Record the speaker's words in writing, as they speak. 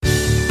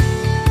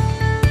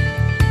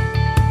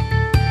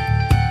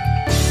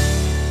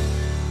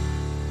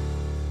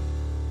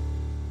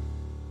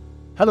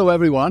Hello,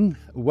 everyone.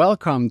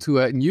 Welcome to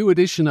a new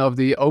edition of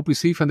the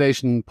OPC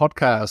Foundation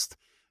podcast,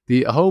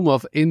 the home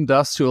of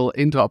industrial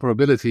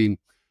interoperability.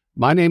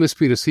 My name is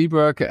Peter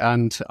Seberg,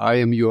 and I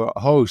am your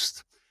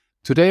host.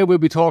 Today, we'll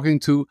be talking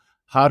to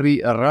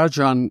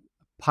Harirajan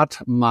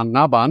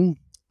Padmanabhan.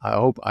 I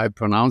hope I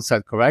pronounced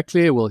that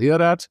correctly. We'll hear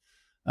that.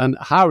 And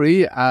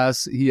Hari,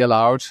 as he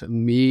allowed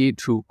me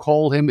to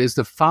call him, is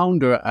the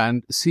founder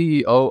and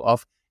CEO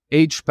of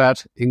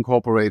hpad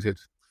Incorporated.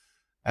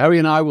 Harry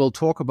and I will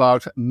talk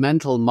about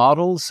mental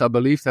models. I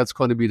believe that's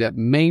going to be the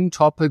main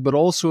topic, but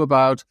also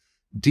about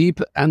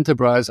deep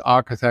enterprise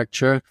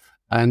architecture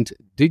and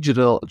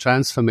digital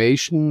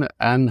transformation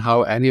and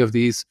how any of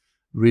these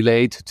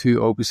relate to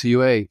OPC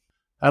UA.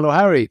 Hello,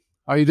 Harry.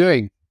 How are you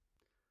doing?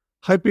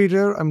 Hi,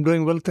 Peter. I'm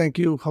doing well, thank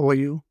you. How are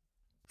you?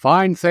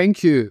 Fine,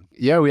 thank you.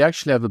 Yeah, we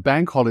actually have a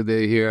bank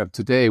holiday here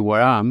today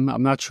where I'm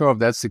not sure if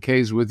that's the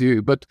case with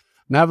you, but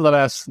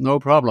nevertheless, no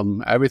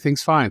problem.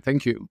 Everything's fine.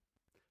 Thank you.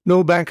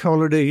 No bank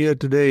holiday here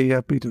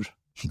today, Peter.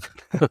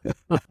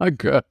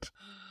 Good.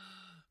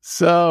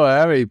 So,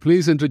 Harry,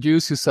 please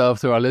introduce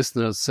yourself to our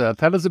listeners.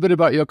 Tell us a bit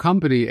about your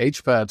company,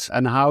 hpad,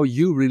 and how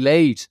you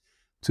relate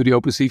to the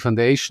OPC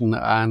Foundation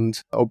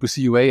and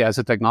OPC UA as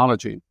a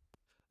technology.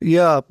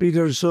 Yeah,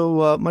 Peter.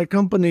 So my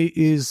company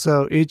is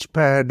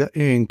hpad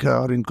Inc.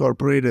 or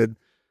Incorporated.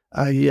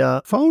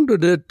 I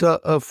founded it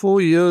 4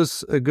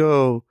 years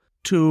ago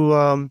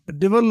to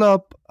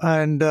develop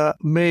and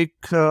make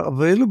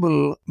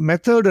available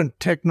method and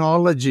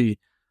technology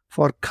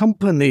for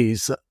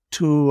companies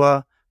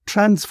to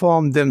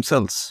transform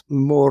themselves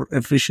more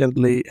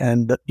efficiently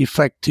and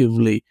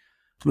effectively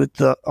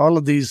with all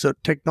of these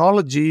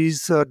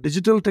technologies,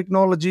 digital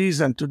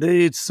technologies, and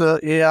today it's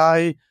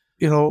AI.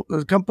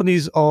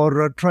 Companies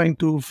are trying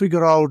to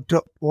figure out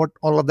what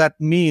all of that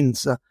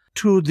means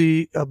to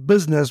the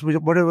business,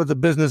 whatever the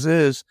business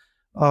is,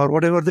 or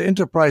whatever the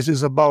enterprise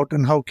is about,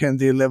 and how can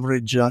they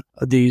leverage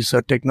these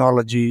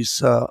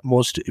technologies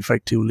most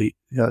effectively.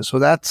 So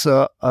that's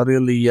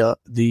really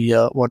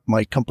what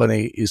my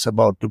company is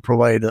about, to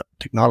provide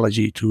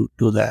technology to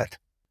do that.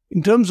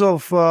 In terms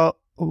of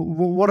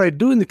what I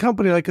do in the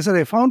company, like I said,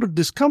 I founded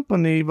this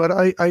company, but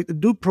I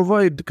do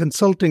provide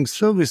consulting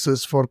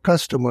services for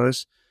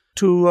customers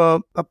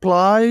to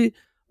apply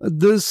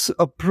this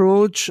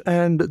approach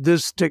and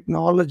this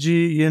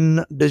technology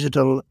in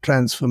digital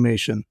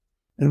transformation.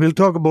 And we'll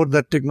talk about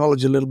that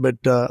technology a little bit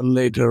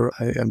later,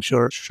 I'm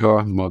sure.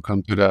 Sure, we'll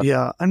come to that.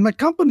 Yeah, and my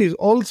company is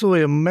also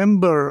a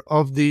member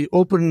of the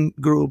Open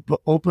Group,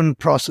 Open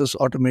Process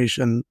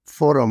Automation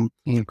Forum.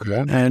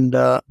 Okay. And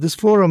this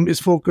forum is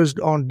focused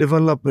on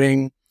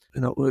developing,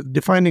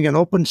 defining an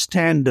open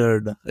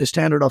standard, a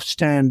standard of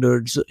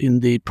standards in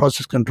the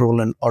process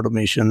control and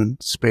automation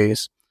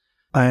space.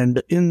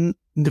 And in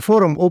the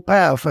forum,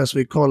 OPAF, as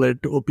we call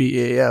it,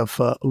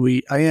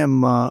 OPAF, I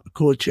am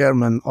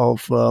co-chairman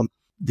of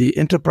the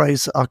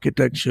Enterprise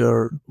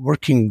Architecture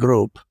Working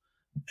Group.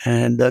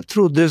 And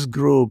through this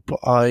group,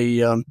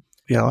 I'm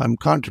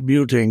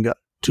contributing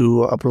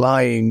to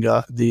applying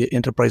the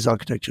enterprise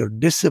architecture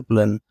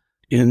discipline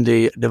in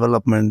the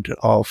development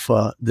of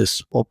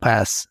this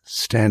OPAS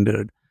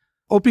standard.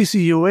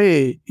 OPC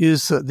UA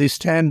is the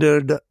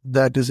standard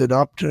that is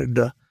adopted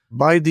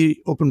by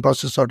the Open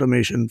Process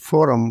Automation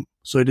Forum.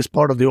 So it is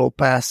part of the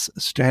OPAS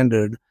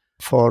standard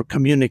for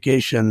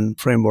communication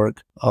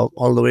framework,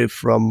 all the way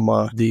from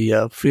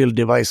the field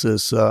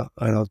devices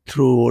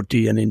through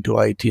OT and into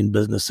IT and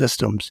business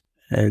systems.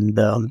 And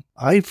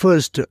I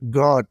first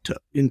got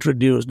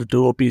introduced to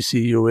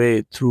OPC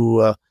UA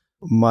through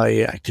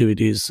my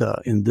activities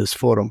in this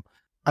forum.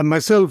 I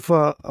myself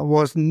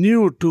was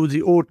new to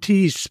the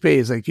OT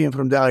space. I came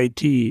from the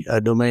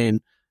IT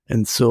domain,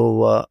 and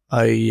so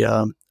I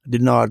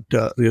did not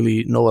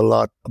really know a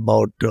lot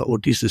about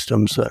OT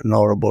systems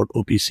nor about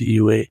OPC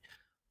UA.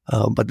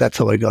 But that's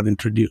how I got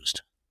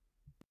introduced.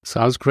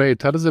 Sounds great.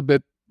 Tell us a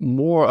bit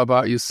more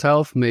about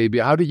yourself, maybe.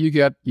 How did you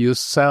get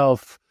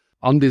yourself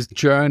on this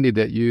journey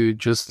that you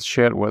just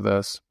shared with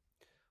us?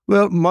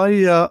 Well,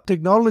 my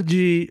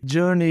technology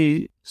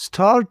journey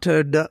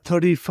started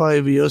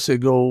 35 years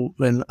ago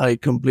when I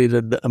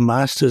completed a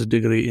master's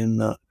degree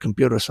in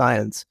computer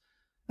science.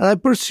 And I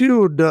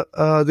pursued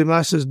the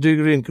master's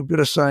degree in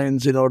computer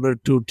science in order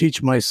to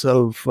teach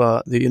myself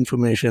the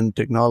information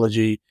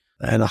technology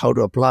and how to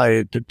apply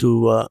it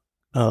to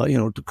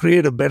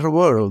create a better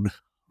world,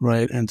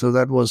 right? And so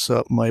that was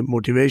my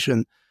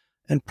motivation.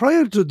 And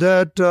prior to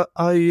that,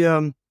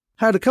 I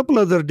had a couple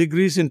other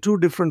degrees in two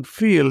different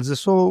fields.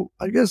 So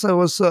I guess I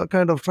was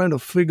kind of trying to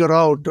figure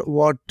out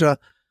what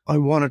I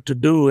wanted to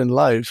do in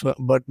life.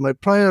 But my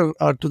prior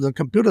to the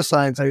computer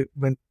science, I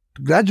went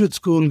to graduate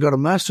school, got a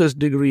master's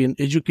degree in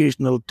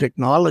educational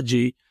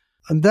technology.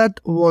 And that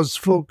was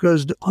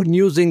focused on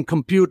using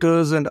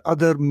computers and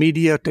other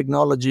media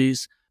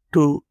technologies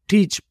to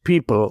teach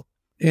people.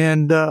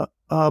 And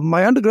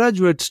my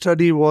undergraduate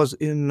study was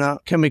in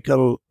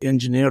chemical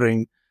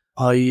engineering.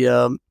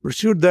 I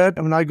pursued that.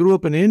 I mean, I grew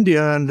up in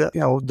India, and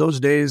those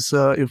days,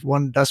 if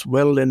one does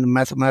well in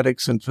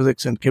mathematics and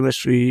physics and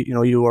chemistry,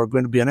 you are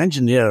going to be an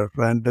engineer,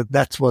 and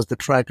that was the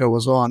track I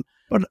was on.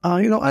 But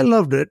I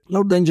loved it,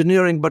 loved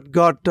engineering, but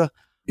got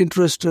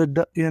interested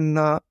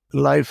in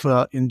life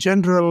in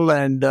general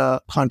and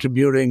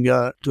contributing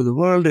to the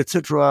world,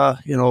 etc.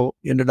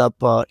 Ended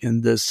up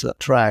in this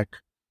track.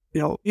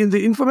 In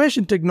the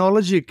information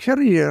technology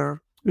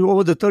career,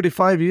 over the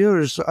 35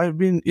 years, I've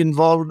been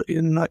involved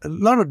in a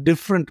lot of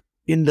different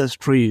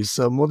industries,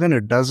 more than a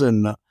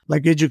dozen,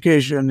 like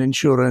education,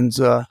 insurance,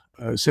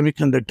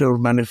 semiconductor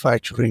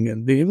manufacturing,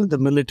 and even the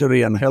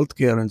military and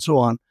healthcare and so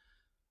on.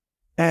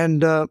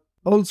 And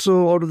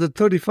also, out of the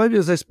 35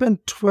 years, I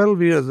spent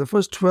 12 years, the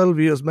first 12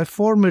 years, my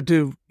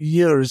formative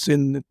years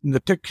in the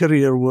tech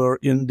career were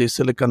in the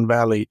Silicon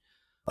Valley.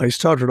 I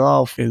started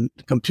off in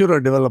computer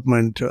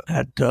development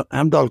at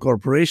Amdahl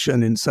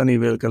Corporation in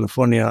Sunnyvale,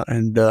 California,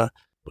 and the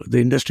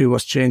industry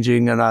was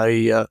changing, and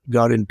I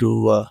got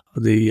into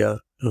the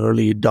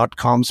early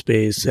dot-com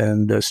space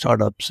and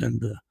startups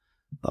and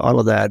all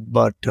of that.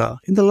 But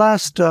in the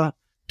last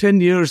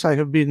 10 years, I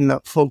have been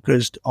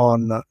focused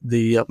on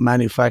the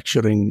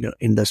manufacturing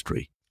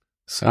industry.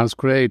 Sounds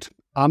great.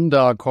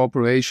 Amdahl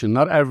Corporation.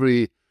 Not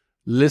every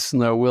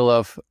listener will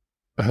have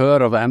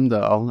heard of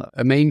Amdahl,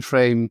 a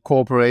mainframe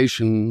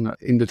corporation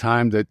in the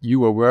time that you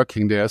were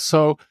working there.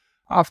 So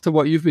after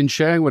what you've been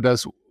sharing with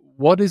us,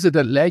 what is it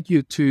that led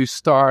you to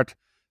start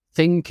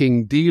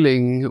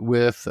dealing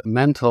with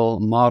mental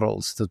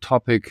models, the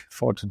topic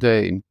for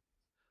today?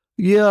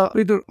 Yeah,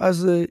 Peter,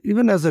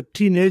 even as a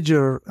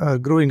teenager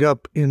growing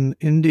up in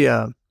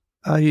India,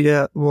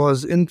 I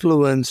was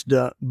influenced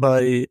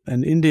by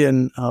an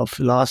Indian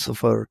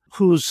philosopher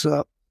whose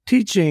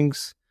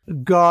teachings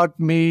got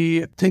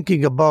me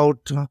thinking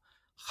about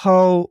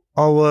how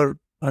our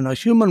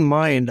human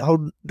mind,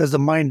 how does the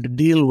mind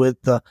deal with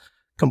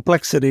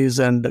complexities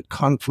and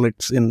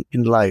conflicts in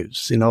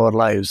our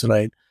lives,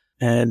 right?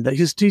 And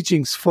his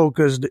teachings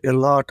focused a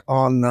lot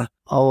on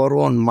our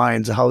own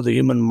minds, how the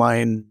human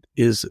mind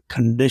is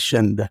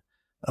conditioned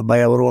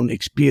by our own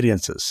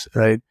experiences,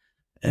 right?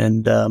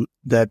 And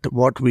that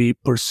what we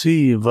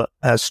perceive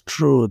as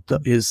truth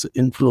is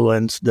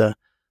influenced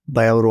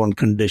by our own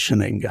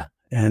conditioning.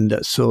 And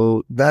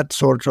so that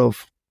sort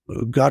of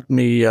got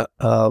me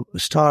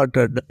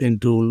started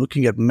into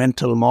looking at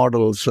mental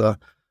models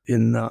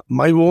in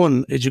my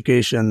own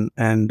education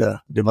and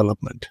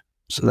development.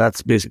 So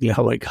that's basically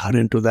how I got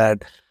into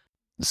that.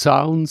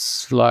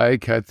 Sounds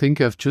like I think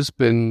I've just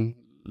been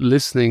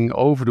listening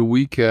over the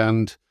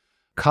weekend,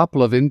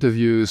 couple of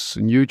interviews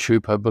on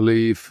YouTube, I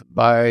believe,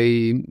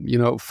 by,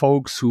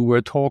 folks who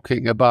were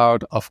talking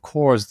about, of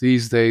course,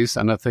 these days,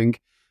 and I think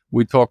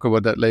we talk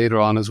about that later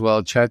on as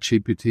well,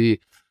 ChatGPT,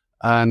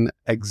 and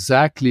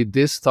exactly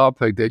this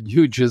topic that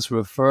you just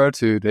referred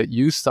to, that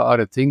you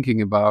started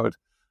thinking about.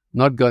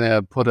 Not going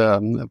to put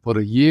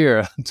a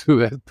year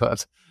to it,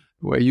 but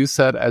where you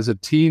said as a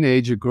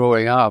teenager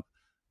growing up,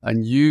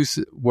 and you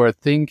were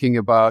thinking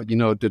about,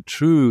 the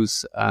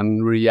truths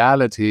and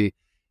reality.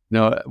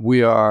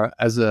 We are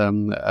as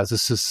a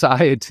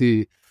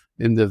society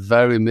in the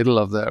very middle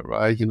of that,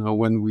 right?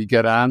 When we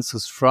get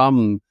answers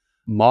from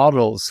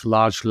models,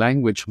 large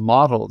language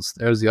models,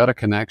 there's the other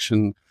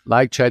connection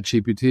like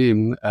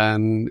ChatGPT,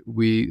 and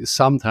we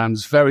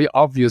sometimes very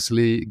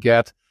obviously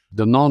get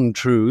the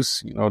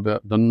non-truths,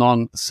 the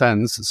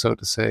nonsense, so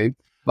to say.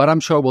 But I'm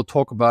sure we'll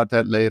talk about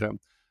that later.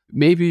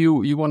 Maybe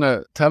you want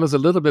to tell us a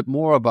little bit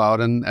more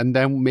about, and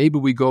then maybe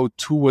we go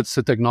towards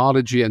the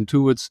technology and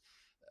towards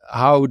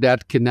how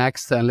that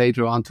connects then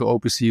later on to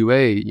OPC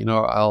UA.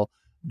 I'll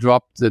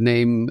drop the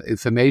name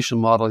information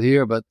model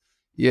here, but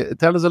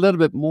tell us a little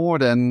bit more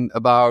then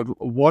about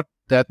what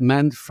that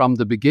meant from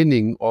the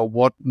beginning, or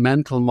what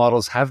mental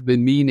models have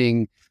been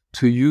meaning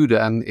to you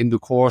then in the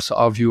course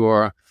of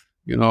your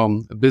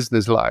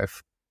business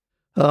life.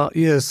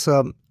 Yes,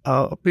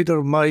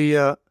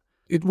 Peter,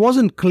 it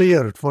wasn't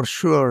clear for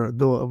sure,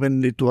 though,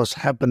 when it was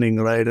happening,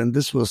 right? And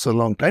this was a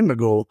long time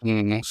ago.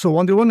 Mm-hmm. So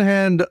on the one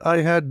hand, I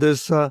had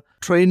this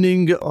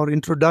training or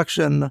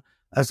introduction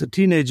as a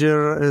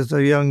teenager, as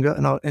a young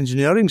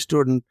engineering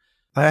student.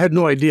 I had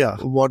no idea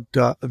what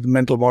the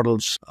mental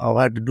models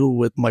had to do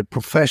with my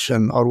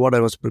profession or what I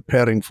was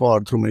preparing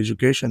for through my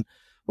education.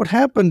 What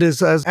happened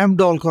is, as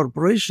Amdahl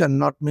Corporation,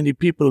 not many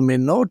people may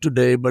know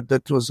today, but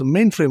that was a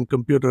mainframe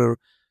computer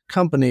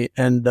company,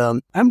 and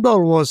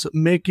Amdahl was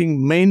making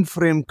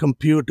mainframe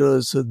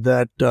computers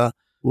that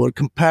were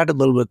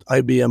compatible with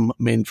IBM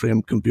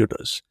mainframe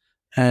computers.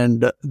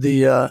 And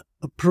the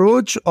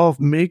approach of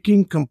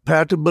making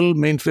compatible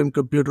mainframe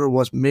computer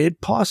was made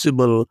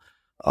possible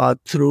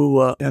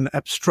through an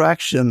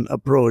abstraction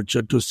approach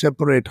to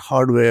separate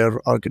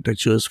hardware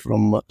architectures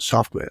from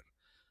software.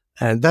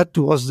 And that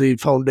was the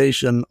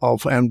foundation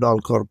of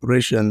Amdahl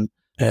Corporation.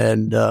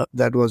 And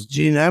that was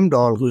Gene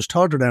Amdahl, who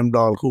started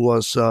Amdahl,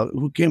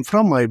 who came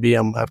from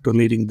IBM after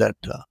leading that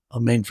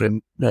mainframe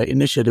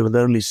initiative in the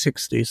early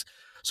 60s.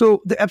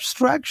 So the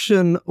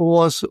abstraction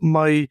was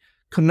my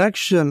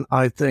connection,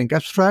 I think.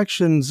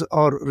 Abstractions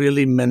are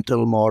really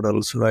mental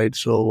models, right?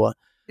 So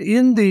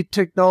in the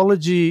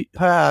technology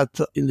path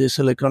in the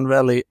Silicon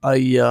Valley,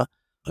 I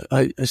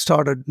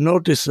started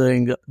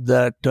noticing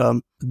that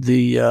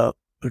the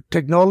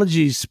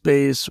technology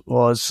space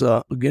was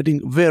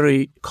getting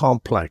very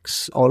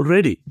complex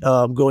already,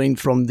 going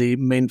from the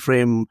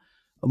mainframe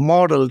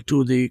model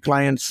to the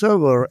client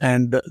server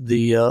and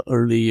the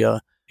early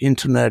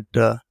internet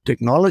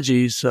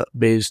technologies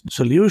based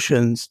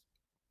solutions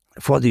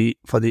for the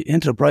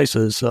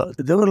enterprises.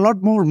 There were a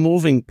lot more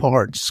moving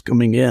parts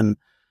coming in,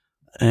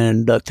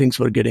 and things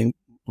were getting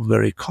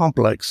very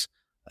complex.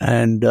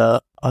 And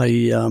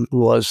I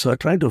was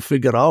trying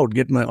to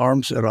get my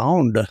arms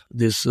around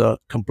this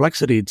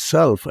complexity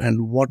itself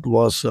and what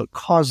was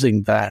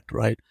causing that,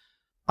 right?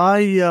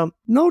 I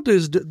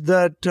noticed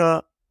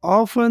that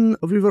often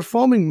we were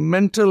forming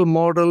mental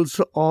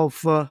models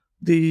of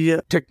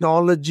the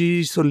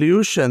technology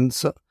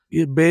solutions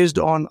based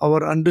on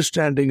our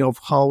understanding of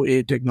how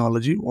a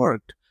technology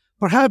worked.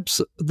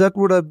 Perhaps that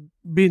would have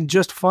been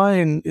just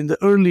fine in the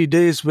early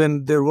days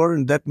when there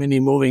weren't that many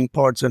moving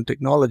parts and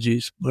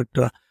technologies, but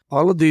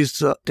all of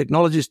these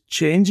technologies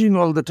changing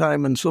all the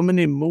time and so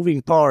many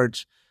moving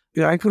parts,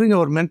 anchoring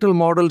our mental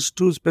models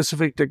to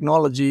specific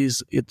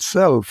technologies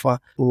itself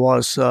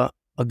was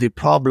the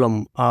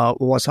problem,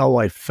 was how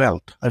I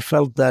felt. I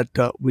felt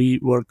that we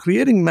were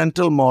creating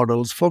mental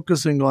models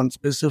focusing on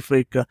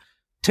specific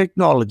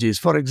technologies.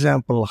 For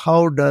example,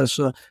 how does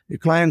a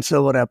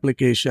client-server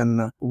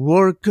application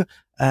work?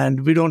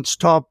 And we don't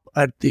stop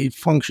at the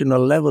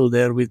functional level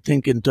there. We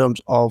think in terms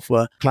of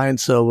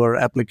client-server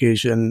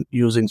application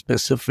using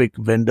specific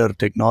vendor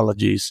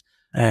technologies.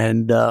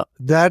 And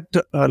that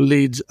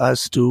leads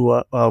us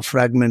to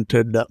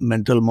fragmented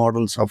mental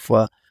models of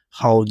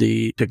how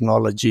the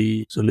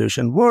technology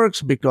solution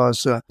works,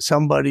 because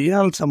somebody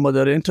else, some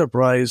other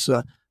enterprise,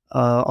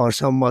 or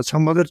some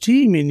other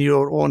team in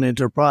your own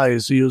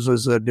enterprise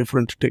uses a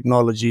different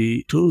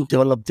technology to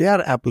develop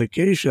their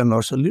application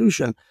or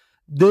solution.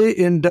 They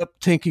end up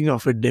thinking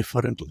of it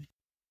differently.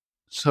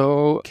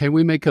 So can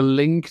we make a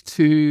link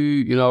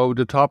to,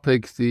 the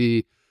topic,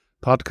 the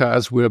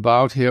podcast we're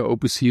about here,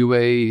 OPC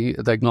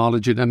UA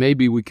technology, and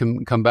maybe we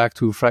can come back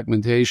to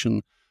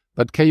fragmentation.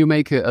 But can you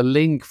make a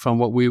link from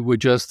what we were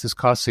just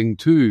discussing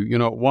to,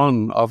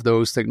 one of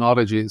those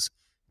technologies,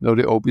 the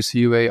OPC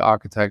UA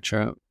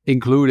architecture,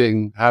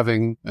 including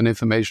having an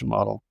information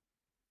model?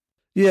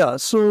 Yeah,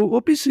 so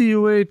OPC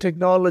UA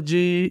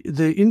technology,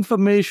 the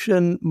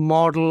information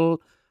model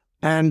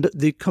and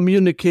the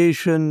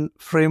communication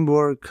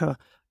framework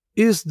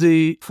is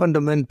the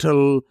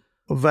fundamental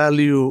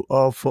value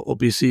of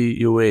OPC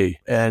UA.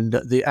 And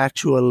the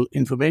actual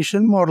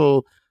information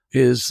model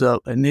is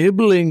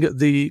enabling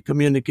the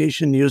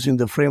communication using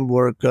the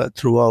framework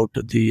throughout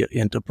the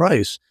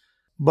enterprise.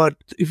 But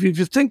if you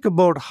think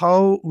about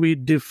how we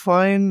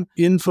define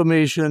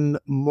information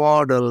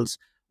models,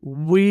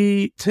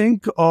 we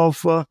think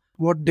of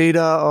what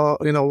data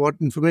or what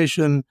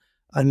information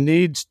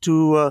needs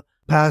to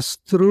pass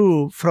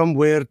through from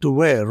where to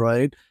where,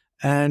 right?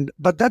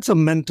 But that's a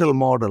mental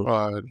model.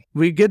 Right.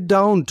 We get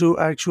down to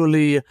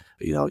actually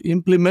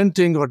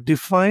implementing or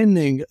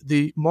defining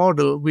the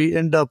model. We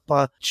end up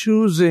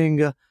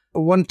choosing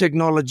one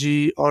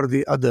technology or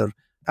the other.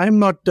 I'm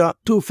not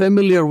too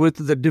familiar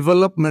with the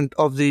development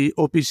of the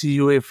OPC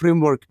UA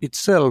framework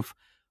itself,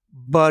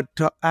 but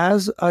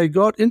as I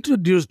got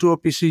introduced to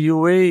OPC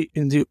UA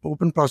in the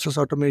Open Process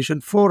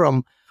Automation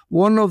Forum,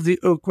 one of the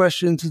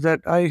questions that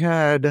I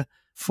had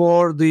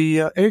for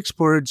the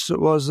experts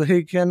was,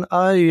 hey, can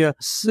I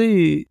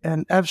see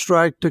an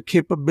abstract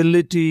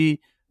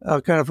capability,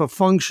 kind of a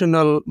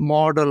functional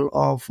model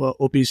of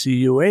OPC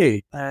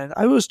UA? And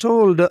I was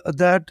told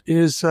that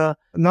is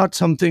not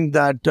something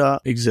that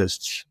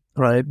exists.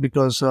 Right,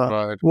 because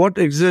what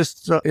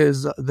exists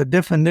is the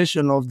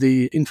definition of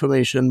the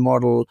information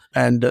model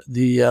and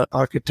the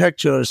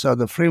architectures or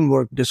the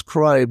framework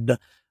described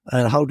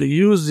and how to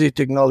use the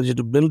technology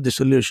to build the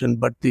solution.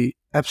 But the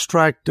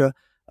abstract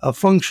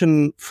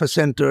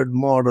function-centered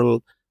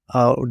model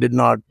did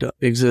not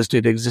exist.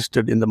 It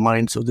existed in the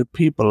minds of the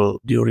people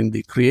during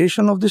the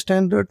creation of the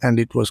standard, and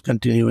it was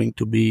continuing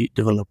to be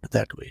developed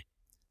that way.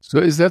 So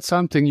is that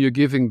something you're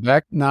giving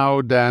back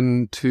now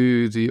then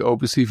to the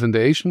OPC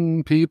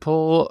Foundation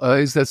people?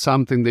 Is that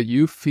something that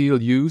you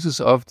feel users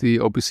of the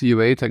OPC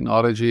UA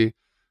technology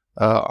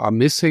are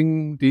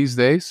missing these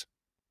days?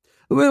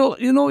 Well,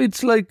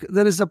 it's like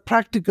there is a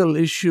practical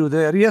issue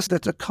there. Yes,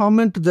 that's a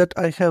comment that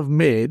I have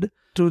made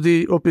to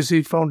the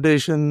OPC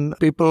Foundation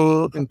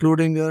people,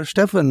 including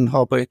Stefan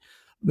Hoppe,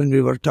 when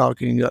we were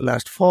talking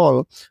last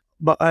fall.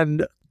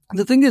 And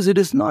the thing is, it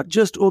is not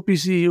just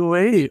OPC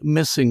UA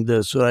missing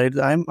this, right?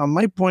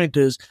 My point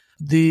is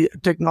the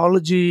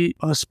technology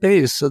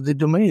space, the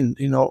domain,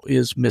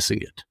 is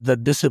missing it, the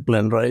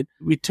discipline, right?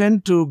 We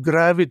tend to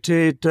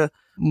gravitate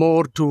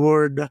more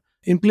toward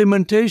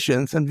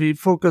implementations, and we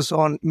focus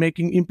on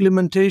making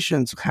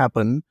implementations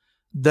happen,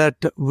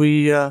 that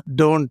we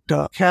don't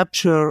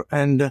capture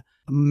and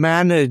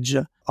manage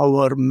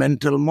our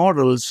mental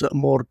models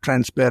more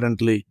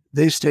transparently.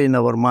 They stay in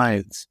our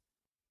minds.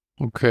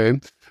 Okay.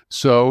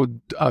 So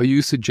are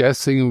you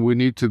suggesting we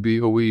need to be,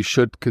 or we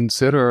should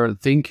consider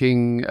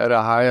thinking at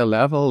a higher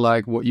level,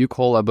 like what you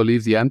call, I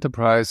believe, the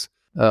enterprise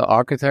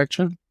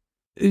architecture?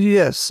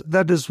 Yes,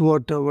 that is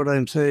what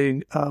I'm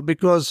saying.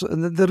 Because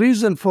the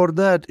reason for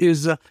that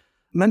is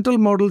mental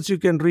models you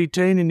can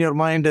retain in your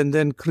mind and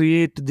then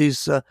create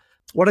these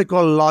what I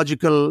call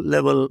logical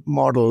level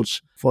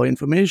models for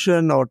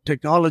information or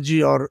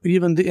technology or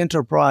even the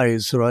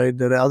enterprise, right?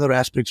 There are other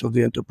aspects of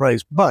the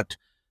enterprise, but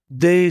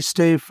they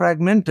stay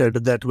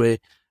fragmented that way.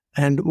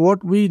 And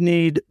what we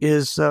need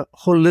is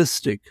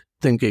holistic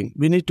thinking.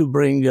 We need to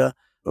bring a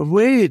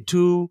way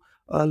to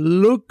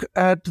look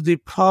at the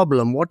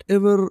problem,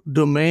 whatever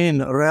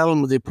domain,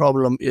 realm the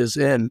problem is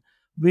in.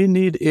 We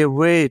need a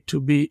way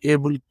to be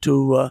able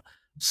to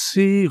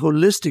see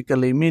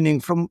holistically,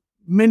 meaning from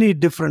many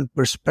different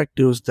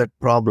perspectives, that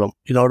problem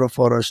in order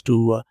for us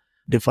to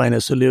define a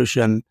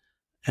solution.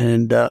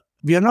 And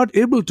we are not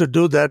able to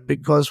do that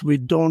because we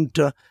don't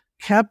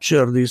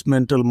capture these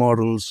mental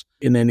models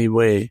in any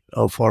way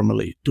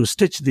formally to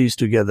stitch these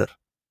together.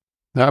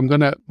 Now, I'm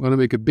gonna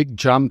make a big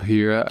jump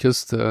here. I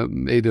just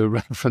made a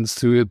reference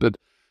to it, but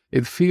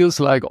it feels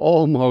like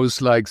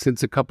almost like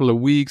since a couple of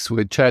weeks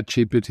with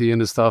ChatGPT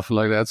and stuff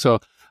like that. So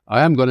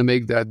I am going to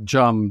make that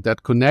jump,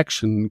 that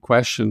connection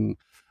question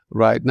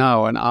right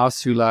now and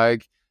ask you,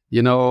 like,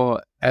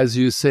 as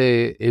you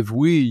say, if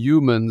we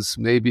humans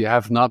maybe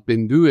have not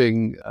been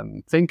doing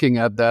and thinking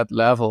at that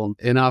level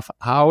enough,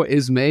 how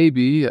is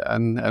maybe,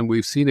 and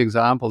we've seen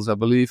examples, I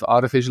believe,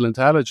 artificial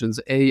intelligence,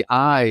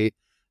 AI,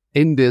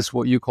 in this,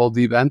 what you call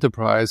deep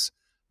enterprise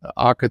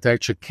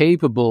architecture,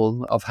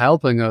 capable of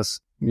helping us,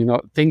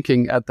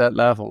 thinking at that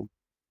level?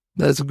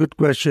 That's a good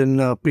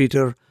question,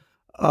 Peter.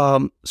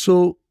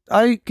 So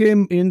I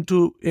came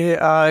into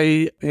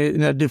AI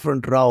in a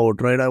different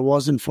route, right? I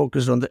wasn't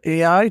focused on the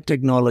AI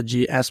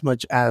technology as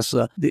much as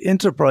the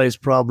enterprise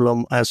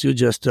problem, as you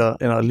just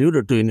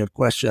alluded to in your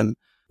question.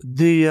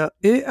 The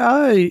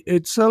AI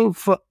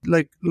itself,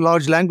 like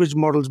large language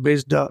models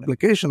based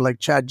application like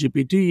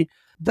ChatGPT,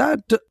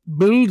 that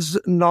builds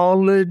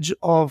knowledge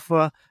of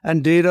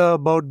and data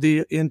about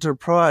the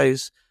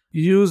enterprise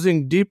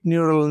using deep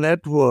neural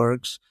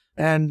networks.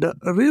 And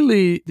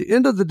really, at the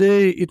end of the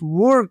day, it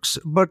works,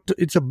 but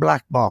it's a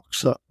black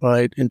box,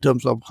 right, in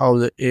terms of how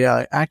the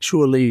AI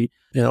actually,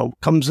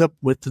 comes up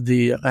with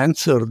the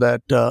answer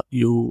that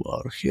you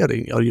are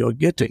hearing or you're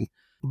getting.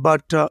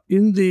 But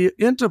in the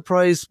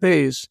enterprise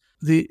space,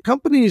 the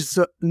companies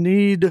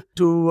need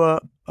to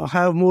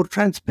have more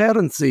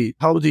transparency,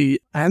 how the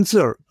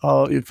answer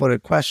for a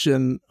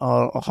question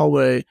or how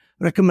a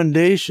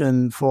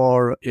recommendation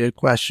for a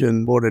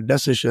question or a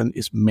decision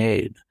is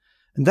made.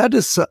 And that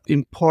is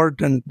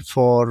important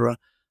for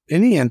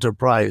any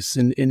enterprise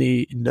in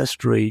any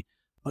industry.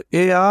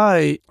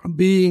 AI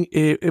being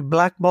a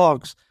black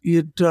box,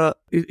 it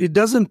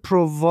doesn't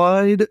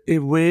provide a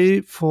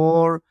way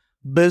for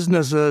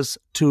businesses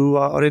to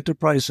or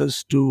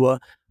enterprises to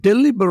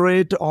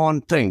deliberate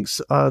on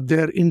things,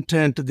 their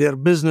intent, their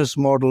business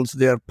models,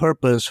 their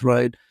purpose,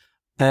 right?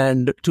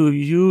 And to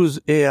use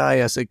AI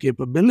as a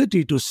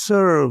capability to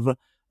serve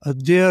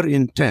their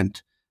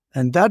intent.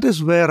 And that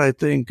is where I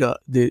think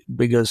the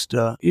biggest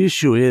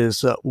issue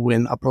is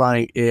when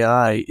applying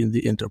AI in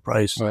the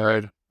enterprise.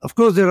 Right. Of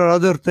course, there are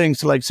other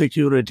things like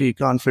security,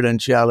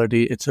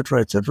 confidentiality, et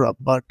cetera,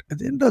 but at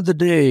the end of the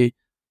day,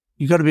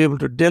 you got to be able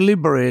to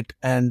deliberate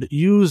and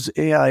use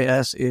AI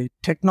as a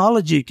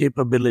technology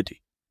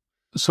capability.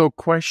 So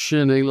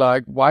questioning,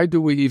 like, why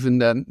do we even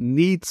then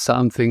need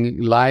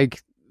something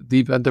like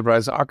deep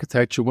enterprise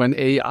architecture when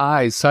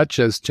AI, such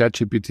as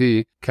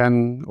ChatGPT,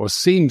 can or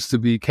seems to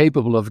be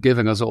capable of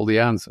giving us all the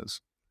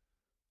answers?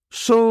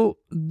 So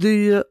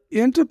the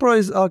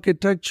enterprise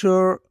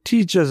architecture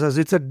teaches us,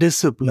 it's a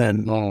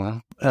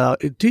discipline.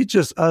 It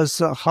teaches us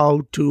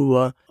how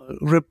to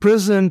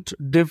represent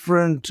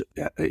different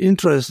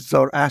interests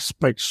or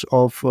aspects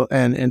of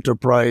an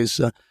enterprise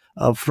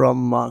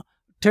from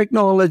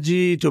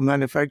technology to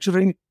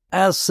manufacturing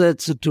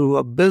assets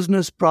to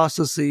business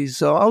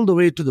processes, all the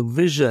way to the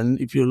vision,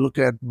 if you look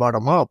at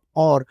bottom up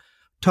or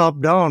top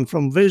down,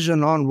 from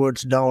vision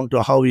onwards down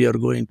to how you are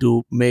going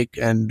to make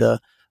and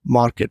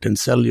market and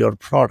sell your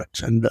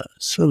products and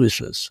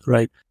services,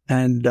 right?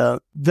 And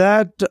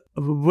that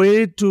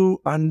way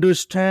to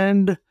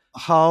understand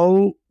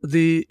how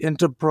the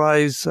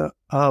enterprise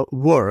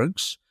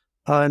works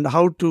and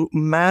how to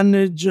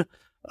manage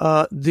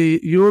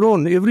your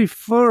own. Every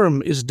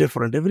firm is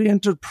different. Every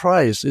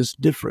enterprise is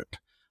different.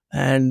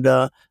 And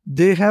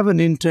they have an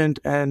intent,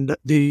 and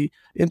the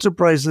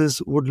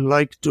enterprises would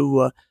like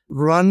to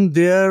run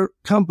their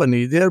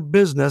company, their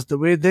business, the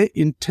way they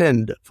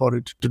intend for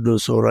it to do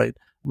so, right?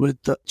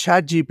 With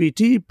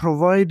ChatGPT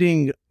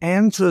providing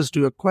answers to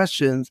your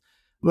questions,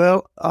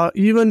 well,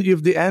 even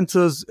if the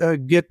answers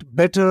get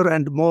better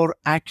and more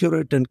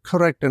accurate and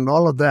correct and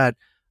all of that,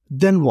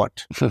 then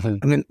what? I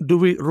mean, do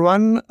we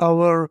run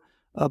our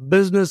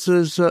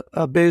businesses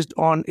based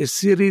on a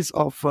series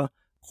of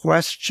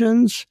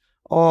questions,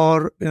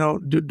 or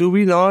do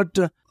we not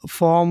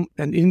form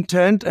an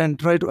intent and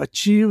try to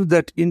achieve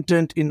that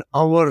intent in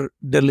our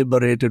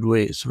deliberated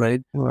ways,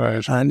 right?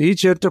 Right. And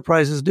each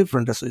enterprise is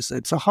different, as I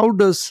said. So how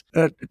does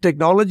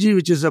technology,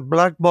 which is a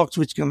black box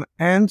which can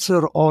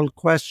answer all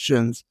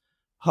questions,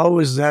 how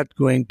is that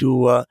going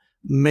to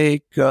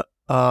make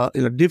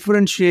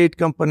differentiate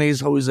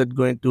companies? How is it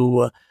going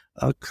to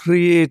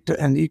create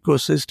an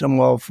ecosystem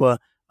of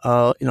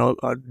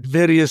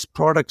various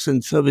products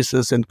and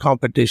services and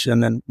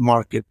competition and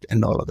market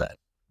and all of that?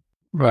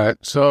 Right.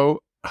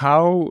 So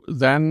how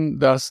then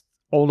does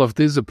all of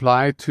this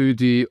apply to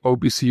the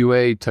OPC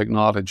UA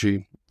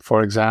technology,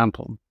 for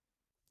example?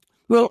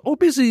 Well,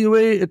 OPC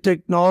UA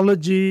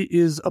technology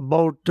is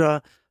about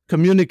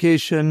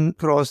communication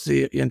across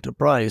the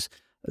enterprise.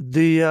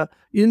 The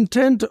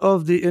intent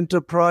of the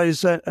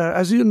enterprise,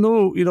 as you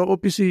know,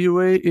 OPC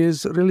UA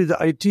is really the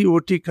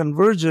IT/OT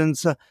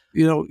convergence.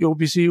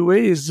 OPC UA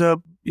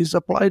is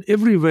applied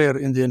everywhere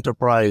in the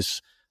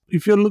enterprise.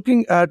 If you're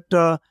looking at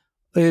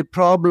a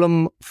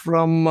problem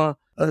from,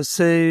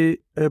 say,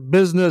 a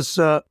business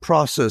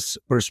process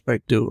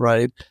perspective,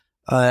 right?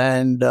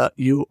 And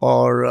you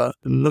are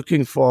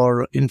looking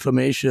for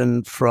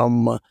information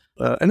from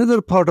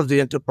another part of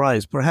the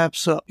enterprise,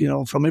 perhaps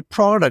from a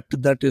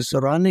product that is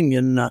running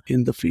in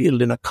the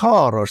field, in a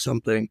car or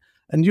something,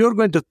 and you're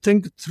going to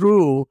think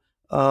through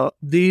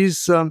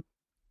these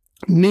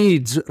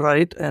needs,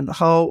 right, and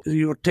how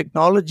your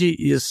technology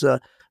is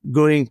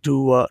going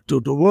to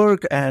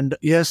work. And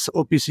yes,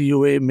 OPC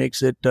UA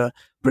makes it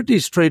pretty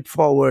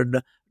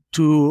straightforward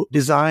to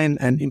design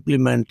and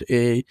implement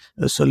a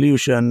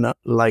solution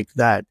like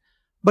that.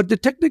 But the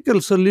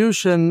technical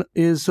solution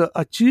is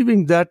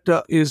achieving that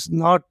is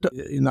not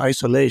in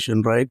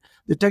isolation, right?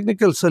 The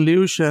technical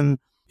solution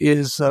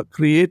is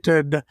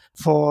created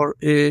for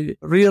a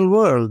real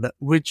world,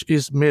 which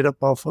is made up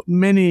of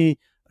many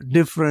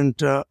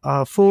different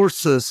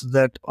forces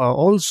that are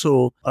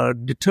also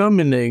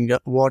determining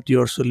what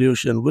your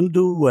solution will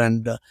do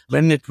and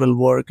when it will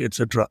work,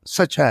 etc.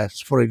 Such as,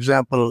 for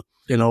example,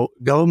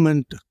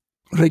 government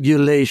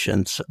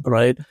regulations,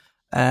 right?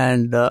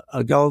 And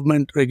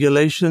government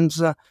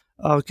regulations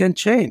can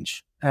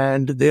change,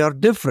 and they are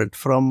different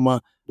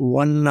from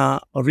one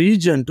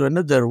region to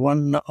another,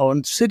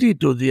 one city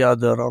to the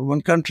other, or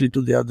one country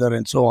to the other,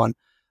 and so on.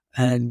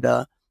 And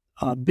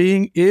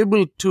being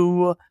able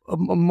to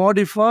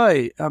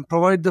modify and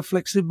provide the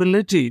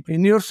flexibility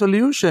in your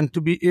solution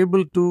to be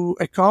able to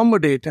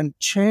accommodate and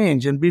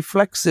change and be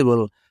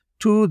flexible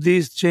to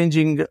these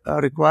changing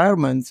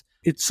requirements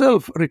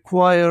itself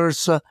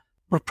requires a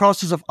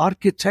process of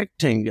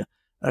architecting,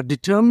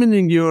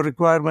 determining your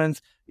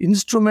requirements,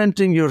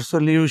 instrumenting your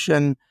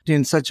solution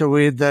in such a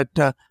way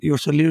that your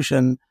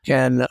solution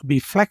can be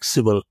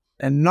flexible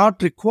and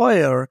not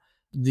require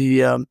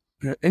the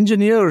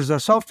engineers or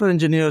software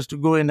engineers to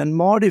go in and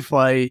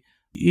modify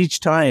each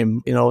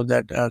time,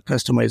 that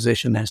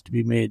customization has to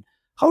be made.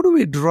 How do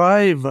we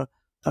drive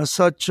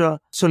such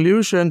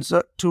solutions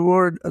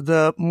toward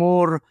the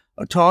more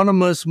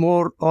autonomous,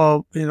 more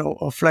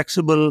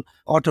flexible,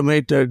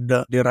 automated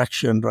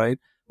direction, right?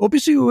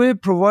 OPC UA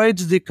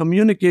provides the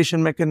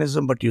communication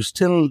mechanism, but you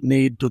still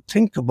need to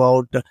think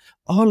about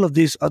all of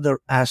these other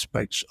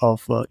aspects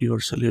of your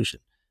solution.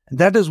 And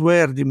that is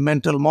where the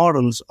mental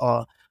models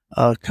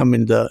come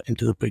into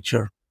the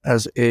picture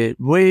as a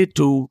way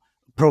to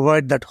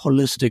provide that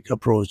holistic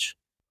approach.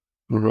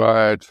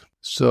 Right.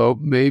 So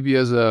maybe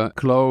as a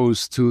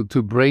close to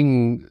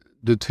bring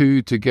the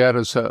two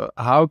together, so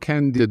how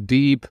can the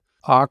deep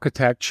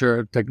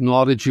architecture,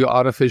 technology,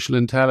 artificial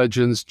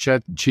intelligence,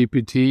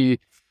 ChatGPT,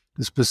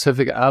 the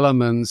specific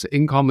elements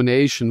in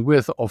combination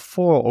with or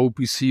for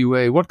OPC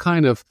UA, what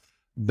kind of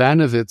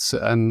benefits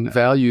and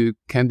value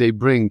can they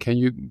bring? Can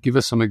you give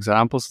us some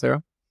examples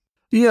there?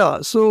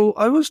 Yeah, so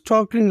I was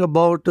talking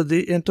about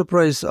the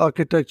enterprise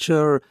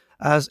architecture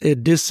as a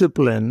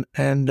discipline,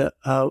 and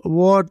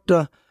what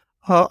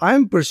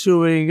I'm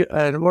pursuing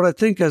and what I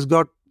think has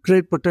got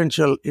great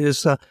potential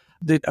is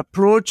the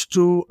approach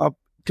to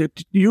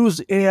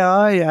use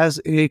AI as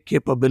a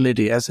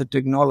capability, as a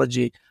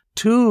technology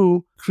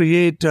to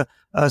create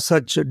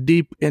such a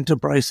deep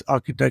enterprise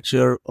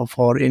architecture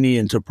for any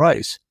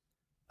enterprise.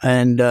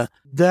 And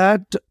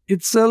that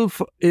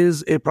itself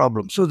is a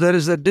problem. So there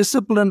is a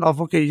discipline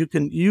of, you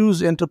can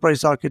use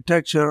enterprise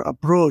architecture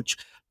approach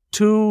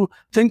to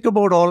think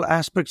about all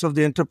aspects of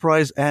the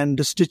enterprise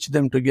and stitch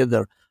them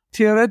together.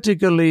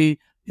 Theoretically,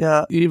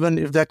 even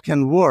if that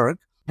can work,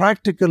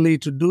 practically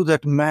to do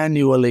that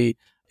manually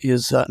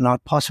is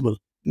not possible.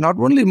 Not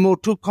only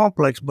too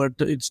complex, but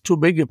it's too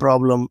big a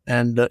problem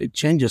and it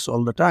changes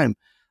all the time.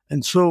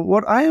 And so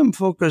what I am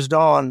focused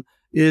on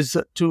is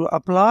to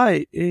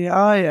apply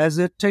AI as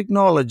a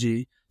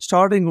technology,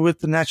 starting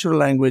with natural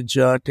language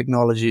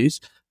technologies,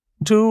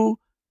 to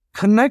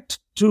connect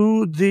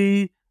to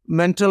the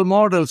mental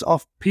models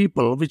of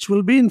people, which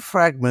will be in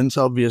fragments,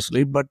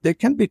 obviously, but they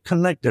can be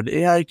connected.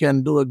 AI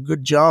can do a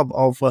good job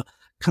of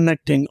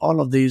connecting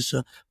all of these,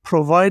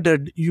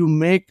 provided you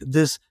make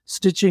this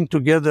stitching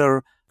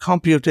together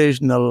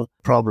computational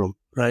problem,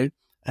 right?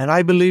 And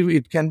I believe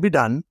it can be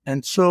done.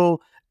 And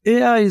so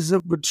AI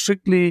would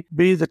strictly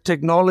be the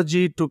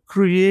technology to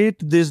create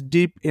this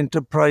deep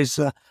enterprise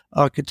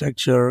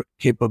architecture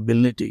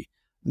capability.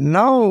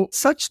 Now,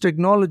 such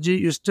technology,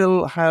 you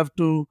still have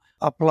to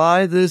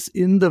apply this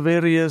in the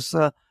various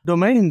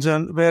domains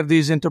and where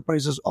these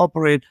enterprises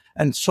operate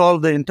and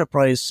solve the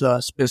enterprise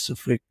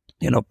specific,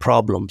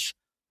 problems.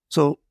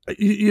 So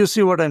you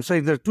see what I'm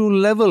saying? There are two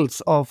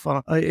levels of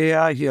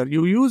AI here.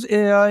 You use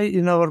AI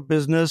in our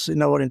business,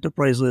 in our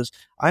enterprises.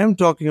 I am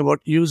talking about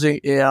using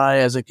AI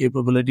as a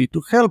capability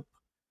to help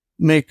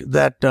make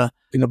that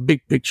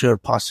big picture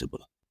possible.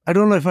 I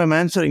don't know if I'm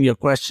answering your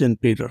question,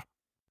 Peter.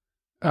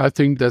 I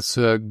think that's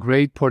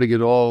great putting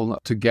it all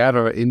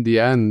together in the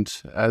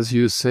end, as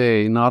you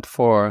say, not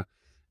for,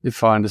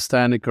 if I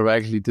understand it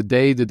correctly, the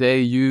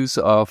day-to-day use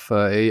of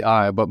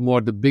AI, but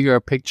more the bigger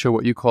picture,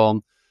 what you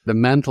call the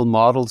mental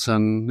models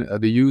and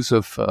the use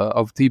of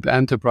deep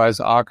enterprise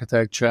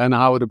architecture and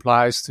how it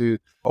applies to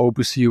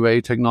OPC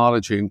UA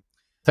technology.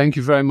 Thank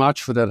you very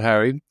much for that,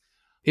 Harry.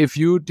 If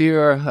you,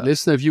 dear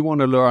listener, if you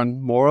want to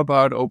learn more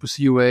about OPC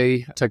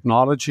UA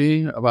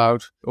technology,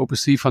 about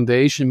OPC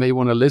Foundation, you may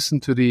want to listen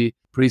to the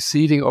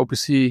preceding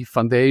OPC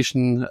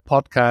Foundation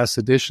podcast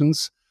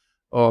editions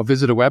or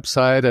visit a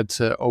website at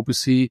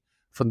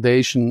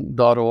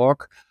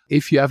opcfoundation.org.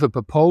 If you have a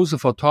proposal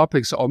for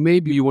topics, or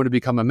maybe you want to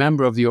become a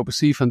member of the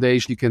OPC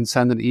Foundation, you can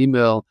send an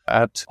email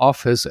at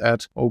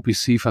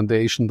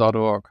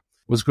office@opcfoundation.org. It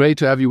was great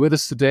to have you with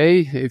us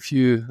today. If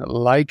you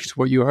liked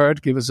what you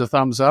heard, give us a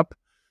thumbs up,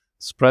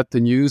 spread the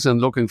news, and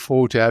looking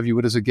forward to have you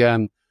with us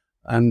again.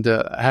 And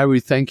Harry,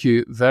 thank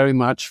you very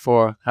much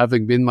for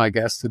having been my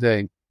guest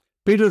today.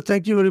 Peter,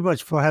 thank you very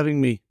much for having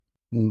me.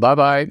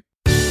 Bye-bye.